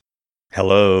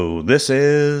Hello, this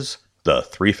is the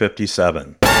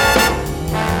 357.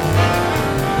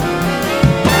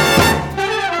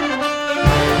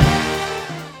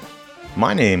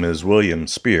 My name is William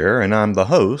Spear, and I'm the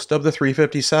host of the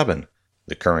 357.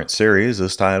 The current series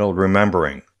is titled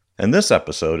Remembering, and this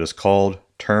episode is called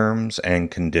Terms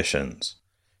and Conditions.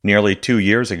 Nearly 2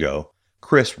 years ago,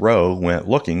 Chris Rowe went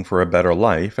looking for a better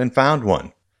life and found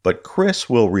one. But Chris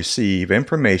will receive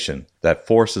information that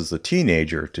forces the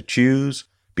teenager to choose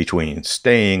between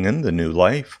staying in the new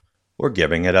life or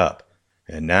giving it up.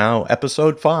 And now,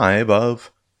 episode 5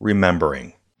 of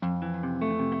Remembering.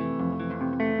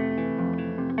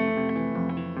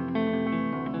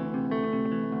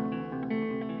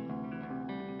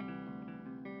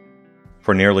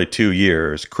 For nearly 2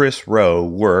 years, Chris Rowe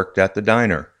worked at the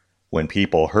diner. When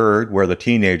people heard where the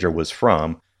teenager was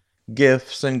from,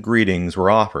 gifts and greetings were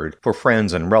offered for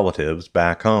friends and relatives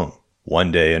back home.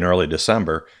 One day in early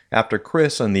December, after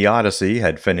Chris and the Odyssey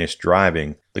had finished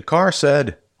driving, the car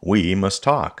said, "We must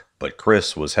talk." But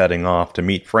Chris was heading off to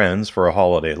meet friends for a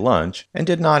holiday lunch and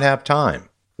did not have time.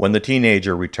 When the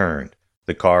teenager returned,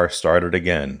 the car started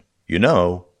again. "You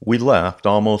know, we left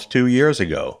almost 2 years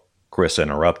ago," Chris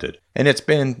interrupted, "and it's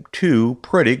been 2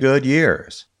 pretty good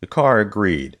years." The car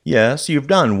agreed. "Yes, you've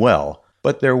done well.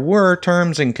 But there were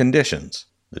terms and conditions."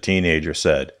 The teenager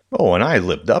said, "Oh, and I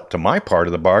lived up to my part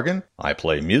of the bargain. I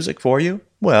play music for you."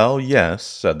 "Well, yes,"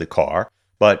 said the car,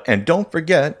 and don't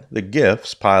forget the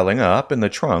gifts piling up in the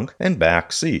trunk and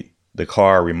back seat." The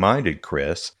car reminded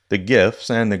Chris the gifts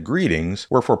and the greetings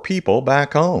were for people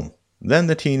back home. Then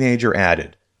the teenager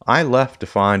added, "I left to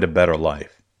find a better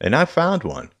life, and I've found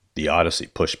one." The Odyssey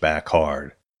pushed back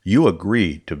hard. "You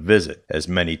agreed to visit as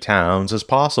many towns as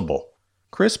possible."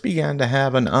 Chris began to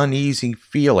have an uneasy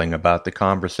feeling about the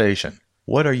conversation.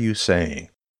 "What are you saying?"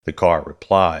 The car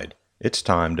replied, "It's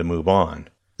time to move on."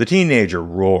 The teenager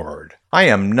roared, "I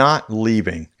am not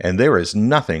leaving, and there is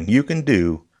nothing you can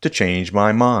do to change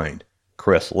my mind."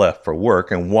 Chris left for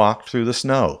work and walked through the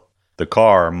snow. The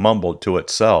car mumbled to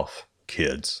itself,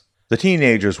 "Kids." The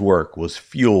teenager's work was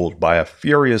fueled by a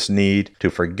furious need to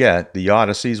forget the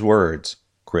Odyssey's words.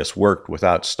 Chris worked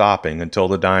without stopping until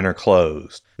the diner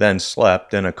closed, then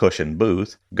slept in a cushioned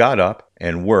booth, got up,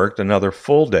 and worked another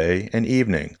full day and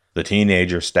evening. The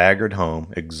teenager staggered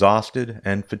home, exhausted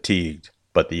and fatigued.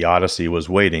 But the Odyssey was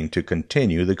waiting to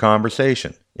continue the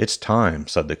conversation. "It's time,"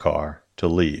 said the car, "to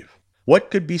leave." "What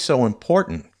could be so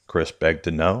important?" Chris begged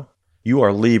to know. "You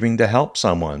are leaving to help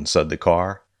someone," said the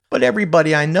car. "But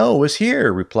everybody I know is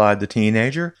here," replied the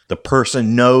teenager. "The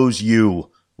person knows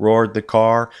you," roared the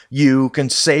car. "You can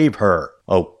save her."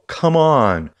 "Oh, come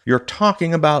on. You're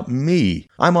talking about me.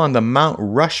 I'm on the Mount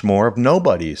Rushmore of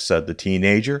nobodies," said the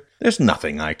teenager. "There's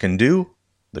nothing I can do."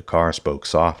 The car spoke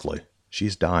softly.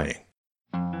 "She's dying."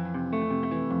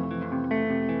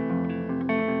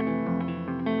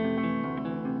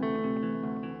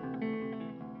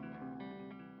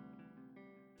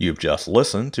 You've just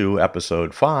listened to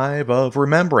episode 5 of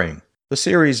Remembering. The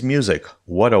series music,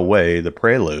 What a Way, the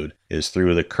Prelude, is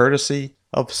through the courtesy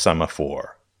of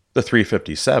Semaphore. The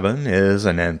 357 is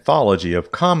an anthology of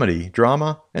comedy,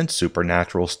 drama, and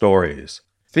supernatural stories.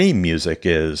 Theme music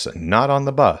is Not on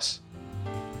the Bus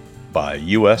by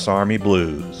U.S. Army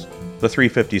Blues. The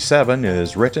 357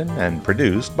 is written and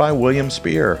produced by William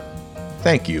Spear.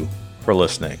 Thank you for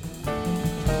listening.